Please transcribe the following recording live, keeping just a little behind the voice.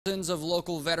Dozens of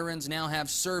local veterans now have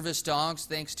service dogs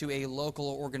thanks to a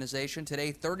local organization.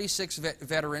 Today, 36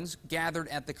 veterans gathered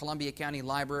at the Columbia County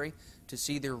Library to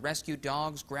see their rescued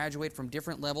dogs graduate from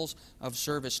different levels of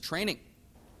service training.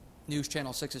 News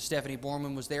Channel 6's Stephanie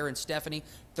Borman was there, and Stephanie,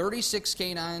 36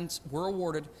 canines were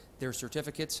awarded their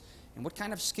certificates. And what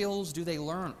kind of skills do they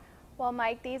learn? Well,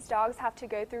 Mike, these dogs have to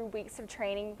go through weeks of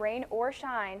training, rain or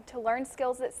shine, to learn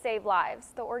skills that save lives.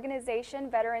 The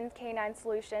organization, Veterans Canine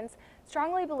Solutions,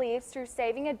 strongly believes through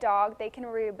saving a dog, they can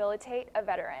rehabilitate a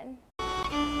veteran.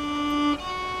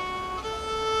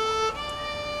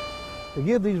 To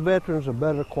give these veterans a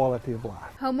better quality of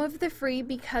life. Home of the free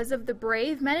because of the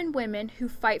brave men and women who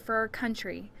fight for our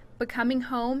country. But coming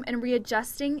home and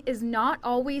readjusting is not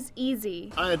always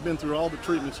easy. I had been through all the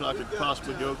treatments I could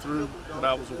possibly go through that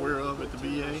I was aware of at the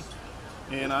VA,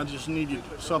 and I just needed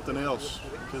something else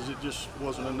because it just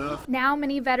wasn't enough. Now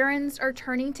many veterans are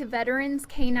turning to Veterans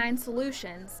Canine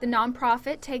Solutions. The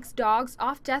nonprofit takes dogs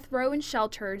off death row in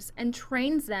shelters and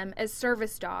trains them as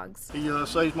service dogs. He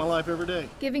saves my life every day.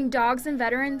 Giving dogs and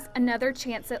veterans another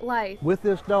chance at life. With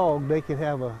this dog, they can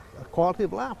have a quality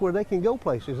of life where they can go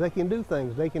places, they can do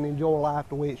things, they can enjoy life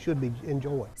the way it should be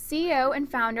enjoyed. CEO and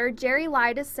founder Jerry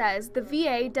Lida says the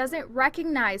VA doesn't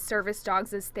recognize service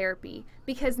dogs as therapy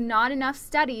because not enough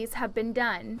studies have been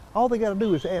done. All they got to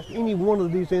do is ask any one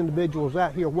of these individuals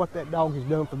out here what that dog has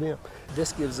done for them.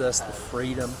 This gives us the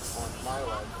freedom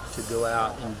to go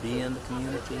out and be in the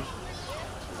community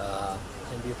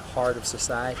and be a part of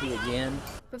society again.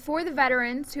 But for the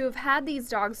veterans who have had these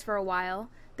dogs for a while,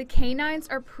 the canines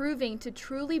are proving to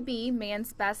truly be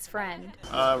man's best friend.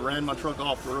 I ran my truck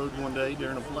off the road one day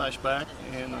during a flashback,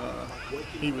 and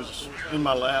he was in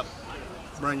my lap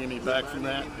bringing me back from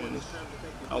that, and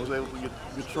I was able to get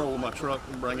control of my truck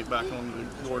and bring it back on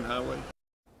the Gordon Highway.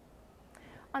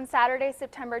 On Saturday,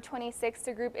 September 26th,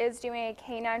 the group is doing a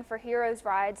Canine for Heroes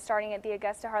ride starting at the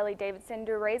Augusta Harley-Davidson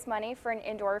to raise money for an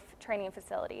indoor training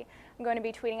facility. I'm going to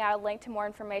be tweeting out a link to more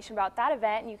information about that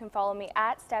event, and you can follow me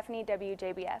at Stephanie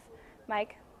WJBF.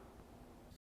 Mike?